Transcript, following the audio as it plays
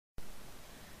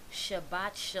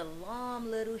Shabbat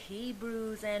Shalom, little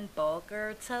Hebrews, and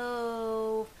Boker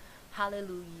Tov.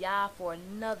 Hallelujah for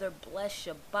another blessed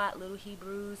Shabbat, little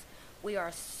Hebrews. We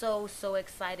are so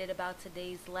excited about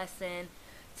today's lesson.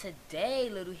 Today,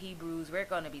 little Hebrews, we're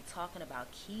going to be talking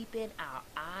about keeping our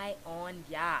eye on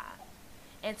Yah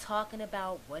and talking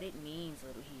about what it means,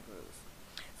 little Hebrews.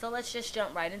 So let's just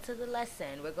jump right into the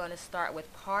lesson. We're going to start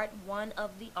with part 1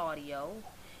 of the audio,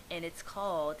 and it's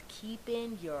called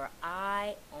Keeping Your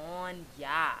Eye on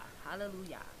Yah.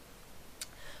 Hallelujah.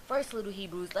 First, little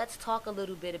Hebrews, let's talk a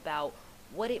little bit about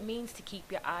what it means to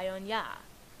keep your eye on Yah.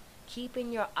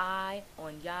 Keeping your eye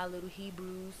on Yah, little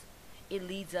Hebrews, it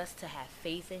leads us to have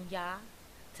faith in Yah,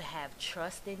 to have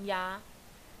trust in Yah,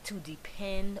 to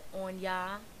depend on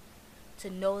Yah, to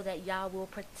know that Yah will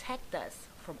protect us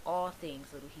from all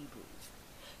things, little Hebrews.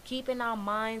 Keeping our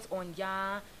minds on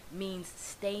Yah means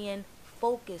staying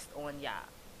focused on Yah.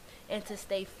 And to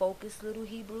stay focused, little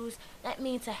Hebrews, that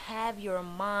means to have your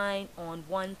mind on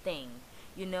one thing.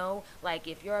 You know, like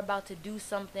if you're about to do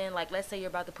something, like let's say you're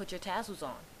about to put your tassels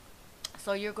on.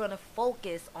 So you're going to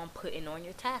focus on putting on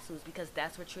your tassels because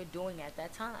that's what you're doing at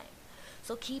that time.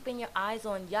 So keeping your eyes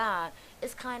on Yah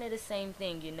is kind of the same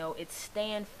thing, you know. It's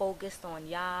staying focused on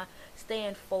Yah,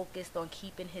 staying focused on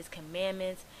keeping His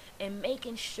commandments, and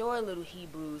making sure, little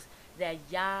Hebrews, that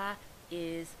Yah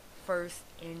is first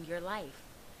in your life.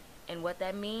 And what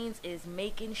that means is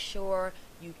making sure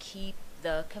you keep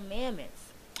the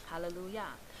commandments.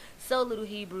 Hallelujah. So, little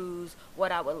Hebrews,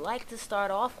 what I would like to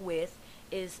start off with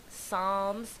is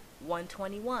Psalms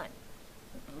 121.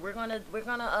 We're gonna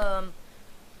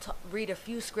read a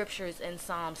few scriptures in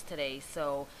Psalms today,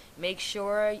 so make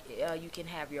sure you can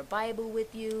have your Bible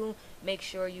with you. Make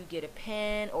sure you get a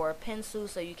pen or a pencil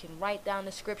so you can write down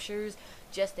the scriptures.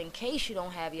 Just in case you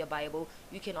don't have your Bible,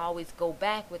 you can always go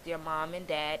back with your mom and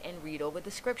dad and read over the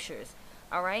scriptures.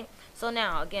 Alright, so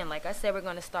now again, like I said, we're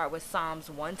going to start with Psalms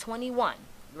 121.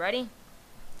 Ready?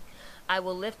 I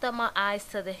will lift up my eyes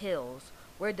to the hills.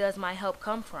 Where does my help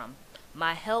come from?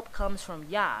 My help comes from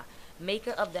Yah,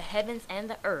 maker of the heavens and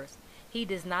the earth. He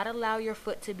does not allow your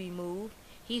foot to be moved.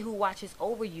 He who watches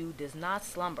over you does not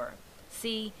slumber.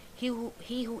 See, he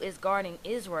who is guarding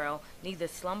Israel neither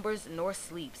slumbers nor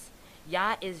sleeps.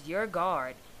 Yah is your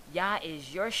guard. Yah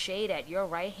is your shade at your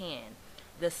right hand.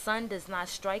 The sun does not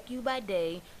strike you by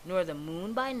day, nor the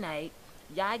moon by night.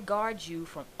 Yah guards you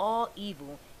from all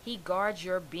evil. He guards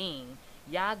your being.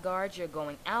 Yah guards your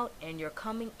going out and your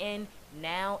coming in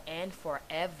now and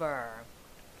forever.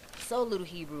 So, little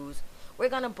Hebrews, we're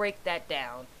going to break that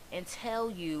down and tell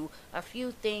you a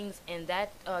few things in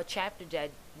that chapter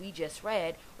that we just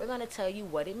read. We're going to tell you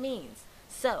what it means.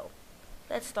 So,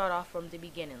 let's start off from the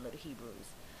beginning, little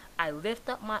Hebrews. I lift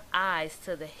up my eyes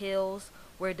to the hills.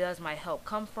 Where does my help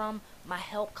come from? My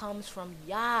help comes from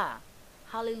Yah.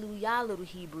 Hallelujah, little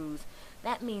Hebrews.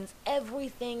 That means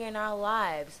everything in our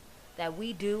lives that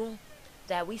we do,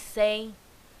 that we say,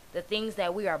 the things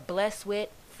that we are blessed with,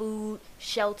 food,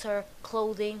 shelter,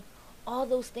 clothing, all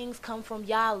those things come from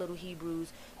Yah, little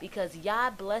Hebrews, because Yah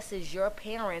blesses your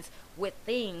parents with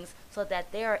things so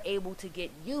that they are able to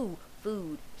get you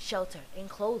food, shelter, and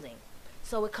clothing.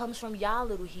 So it comes from Yah,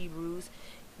 little Hebrews.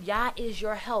 Yah is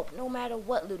your help, no matter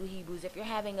what, little Hebrews. If you're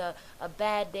having a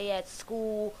bad day at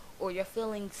school, or you're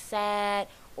feeling sad,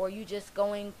 or you just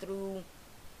going through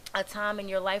a time in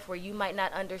your life where you might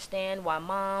not understand why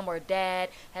mom or dad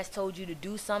has told you to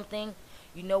do something,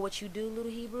 you know what you do,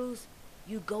 little Hebrews?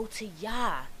 You go to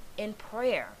Yah in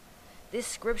prayer. This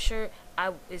scripture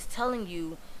is telling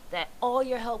you that all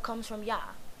your help comes from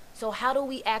Yah. So how do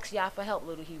we ask Yah for help,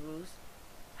 little Hebrews?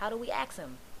 How do we ask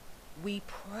Him? We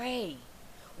pray.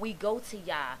 We go to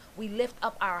Yah. We lift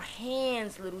up our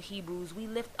hands, little Hebrews. We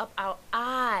lift up our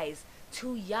eyes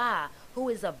to Yah, who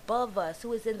is above us,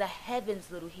 who is in the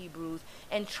heavens, little Hebrews.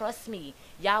 And trust me,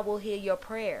 Yah will hear your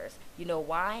prayers. You know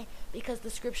why? Because the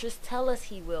scriptures tell us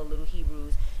He will, little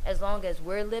Hebrews. As long as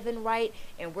we're living right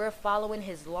and we're following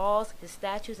His laws, His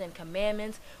statutes and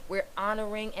commandments, we're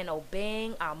honoring and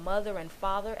obeying our mother and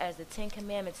father as the 10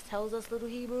 Commandments tells us, little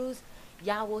Hebrews,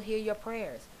 Yah will hear your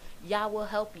prayers. Yah will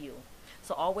help you.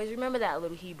 So always remember that,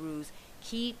 little Hebrews.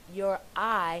 Keep your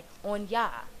eye on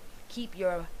Yah. Keep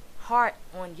your heart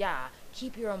on Yah.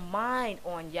 Keep your mind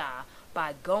on Yah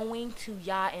by going to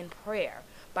Yah in prayer,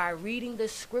 by reading the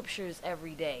scriptures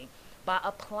every day, by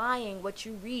applying what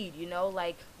you read. You know,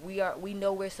 like we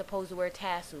know we're supposed to wear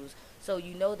tassels, so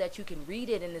you know that you can read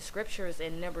it in the scriptures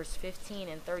in Numbers 15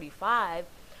 and 35,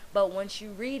 but once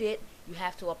you read it, you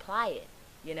have to apply it,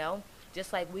 you know.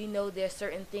 Just like we know there's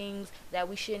certain things that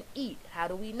we shouldn't eat. How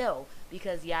do we know?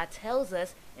 Because Yah tells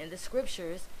us in the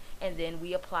scriptures, and then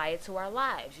we apply it to our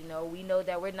lives. We know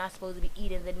that we're not supposed to be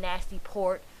eating the nasty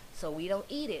pork, so we don't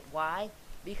eat it. Why?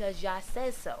 Because Yah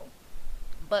says so.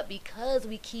 But because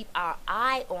we keep our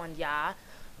eye on Yah,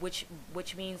 which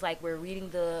means like we're reading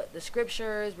the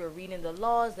scriptures, we're reading the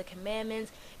laws, the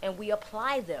commandments, and we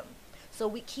apply them. So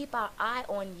we keep our eye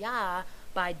on Yah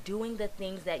by doing the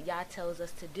things that Yah tells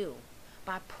us to do,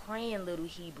 by praying, little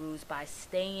Hebrews, by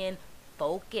staying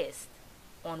focused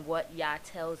on what Yah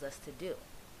tells us to do.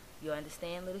 You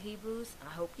understand, little Hebrews?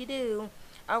 I hope you do.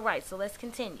 All right, so let's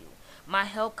continue. My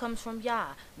help comes from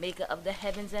Yah, maker of the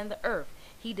heavens and the earth.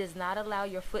 He does not allow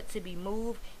your foot to be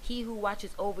moved. He who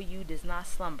watches over you does not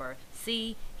slumber.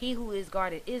 See, he who is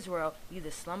guarded Israel neither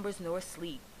slumbers nor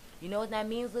sleep. You know what that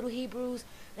means, little Hebrews?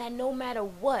 That no matter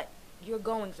what you're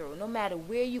going through, no matter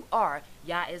where you are,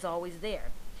 Yah is always there.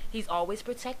 He's always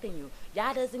protecting you.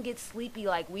 Yah doesn't get sleepy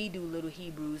like we do, little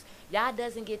Hebrews. Yah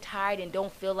doesn't get tired and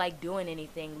don't feel like doing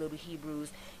anything, little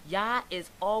Hebrews. Yah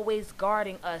is always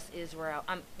guarding us, Israel.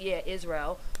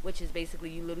 Israel, which is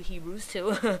basically you little Hebrews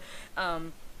too.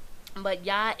 But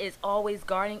Yah is always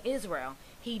guarding Israel.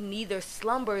 He neither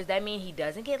slumbers, that means he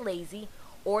doesn't get lazy,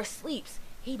 or sleeps.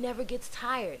 He never gets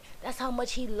tired. That's how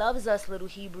much he loves us, little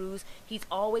Hebrews. He's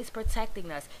always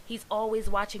protecting us. He's always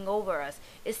watching over us.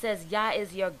 It says Yah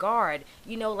is your guard.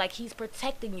 Like he's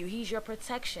protecting you. He's your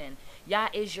protection. Yah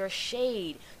is your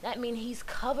shade. That means he's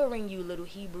covering you, little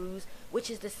Hebrews,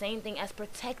 which is the same thing as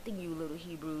protecting you, little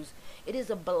Hebrews. It is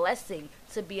a blessing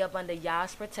to be up under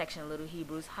Yah's protection, little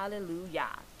Hebrews.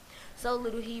 Hallelujah. So,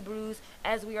 little Hebrews,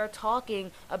 as we are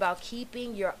talking about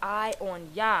keeping your eye on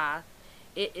Yah,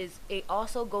 it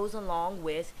also goes along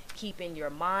with keeping your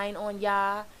mind on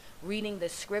Yah, reading the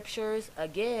scriptures,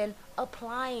 again,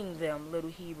 applying them, little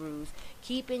Hebrews.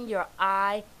 Keeping your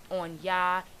eye on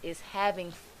Yah is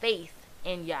having faith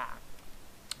in Yah.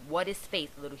 What is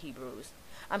faith, little Hebrews?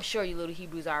 I'm sure you little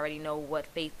Hebrews already know what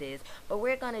faith is, but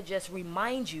we're going to just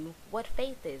remind you what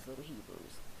faith is, little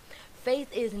Hebrews.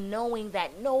 Faith is knowing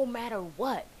that no matter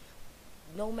what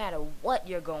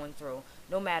you're going through,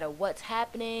 no matter what's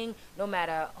happening, no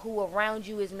matter who around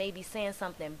you is maybe saying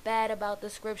something bad about the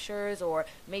scriptures or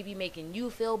maybe making you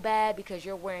feel bad because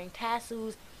you're wearing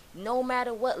tassels, no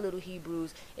matter what, little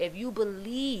Hebrews, if you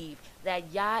believe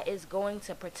that Yah is going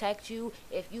to protect you,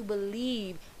 if you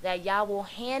believe that Yah will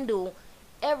handle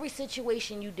every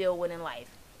situation you deal with in life,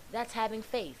 that's having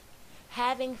faith.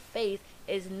 Having faith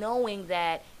is knowing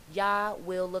that Yah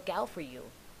will look out for you.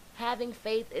 Having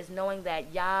faith is knowing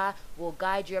that Yah will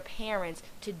guide your parents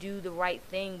to do the right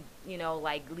thing,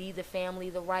 like lead the family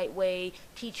the right way,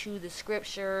 teach you the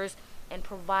scriptures, and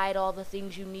provide all the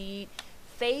things you need.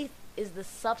 Faith is the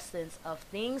substance of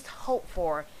things hoped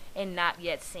for and not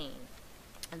yet seen.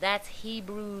 And that's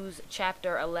Hebrews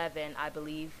chapter 11, I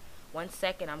believe. 1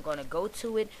 second, I'm going to go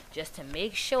to it just to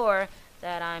make sure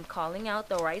that I'm calling out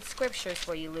the right scriptures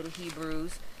for you, little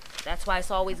Hebrews. That's why it's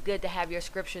always good to have your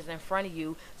scriptures in front of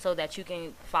you so that you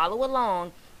can follow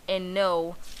along and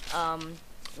know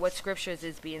what scriptures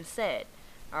is being said.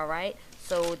 All right,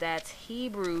 so that's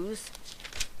Hebrews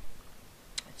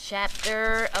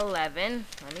chapter 11.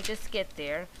 Let me just get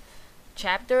there.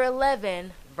 Chapter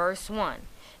 11, verse 1.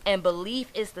 And belief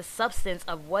is the substance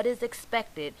of what is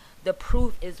expected, the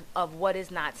proof is of what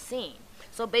is not seen.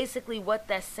 So basically what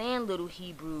that's saying, little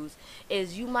Hebrews,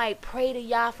 is you might pray to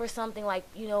Yah for something like,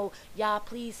 Yah,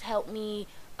 please help me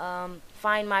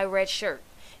find my red shirt.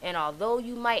 And although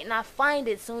you might not find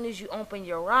it soon as you open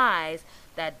your eyes,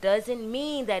 that doesn't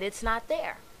mean that it's not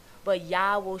there. But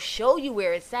Yah will show you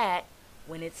where it's at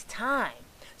when it's time.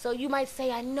 So you might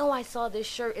say, I know I saw this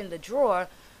shirt in the drawer,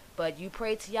 but you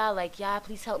pray to Yah like, Yah,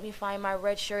 please help me find my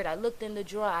red shirt. I looked in the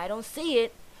drawer, I don't see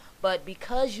it. But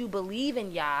because you believe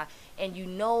in Yah and you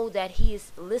know that he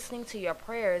is listening to your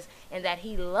prayers and that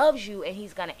he loves you and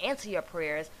he's going to answer your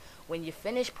prayers, when you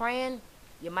finish praying,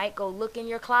 you might go look in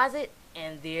your closet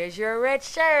and there's your red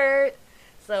shirt.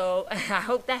 So I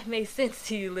hope that makes sense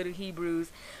to you, little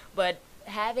Hebrews. But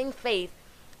having faith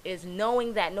is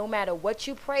knowing that no matter what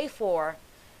you pray for,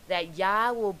 that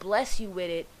Yah will bless you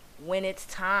with it when it's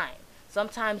time.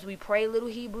 Sometimes we pray, little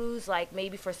Hebrews, like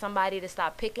maybe for somebody to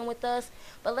stop picking with us,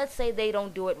 but let's say they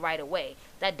don't do it right away.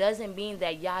 That doesn't mean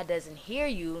that Yah doesn't hear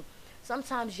you.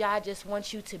 Sometimes Yah just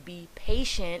wants you to be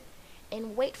patient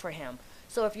and wait for him.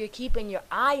 So if you're keeping your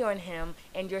eye on him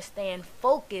and you're staying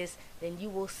focused, then you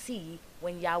will see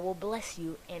when Yah will bless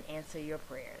you and answer your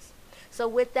prayers. So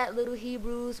with that, little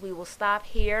Hebrews, we will stop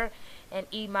here, and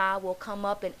Ima will come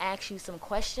up and ask you some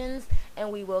questions,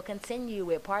 and we will continue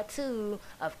with part 2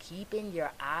 of keeping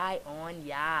your eye on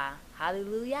Yah.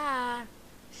 Hallelujah.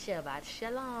 Shabbat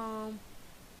shalom.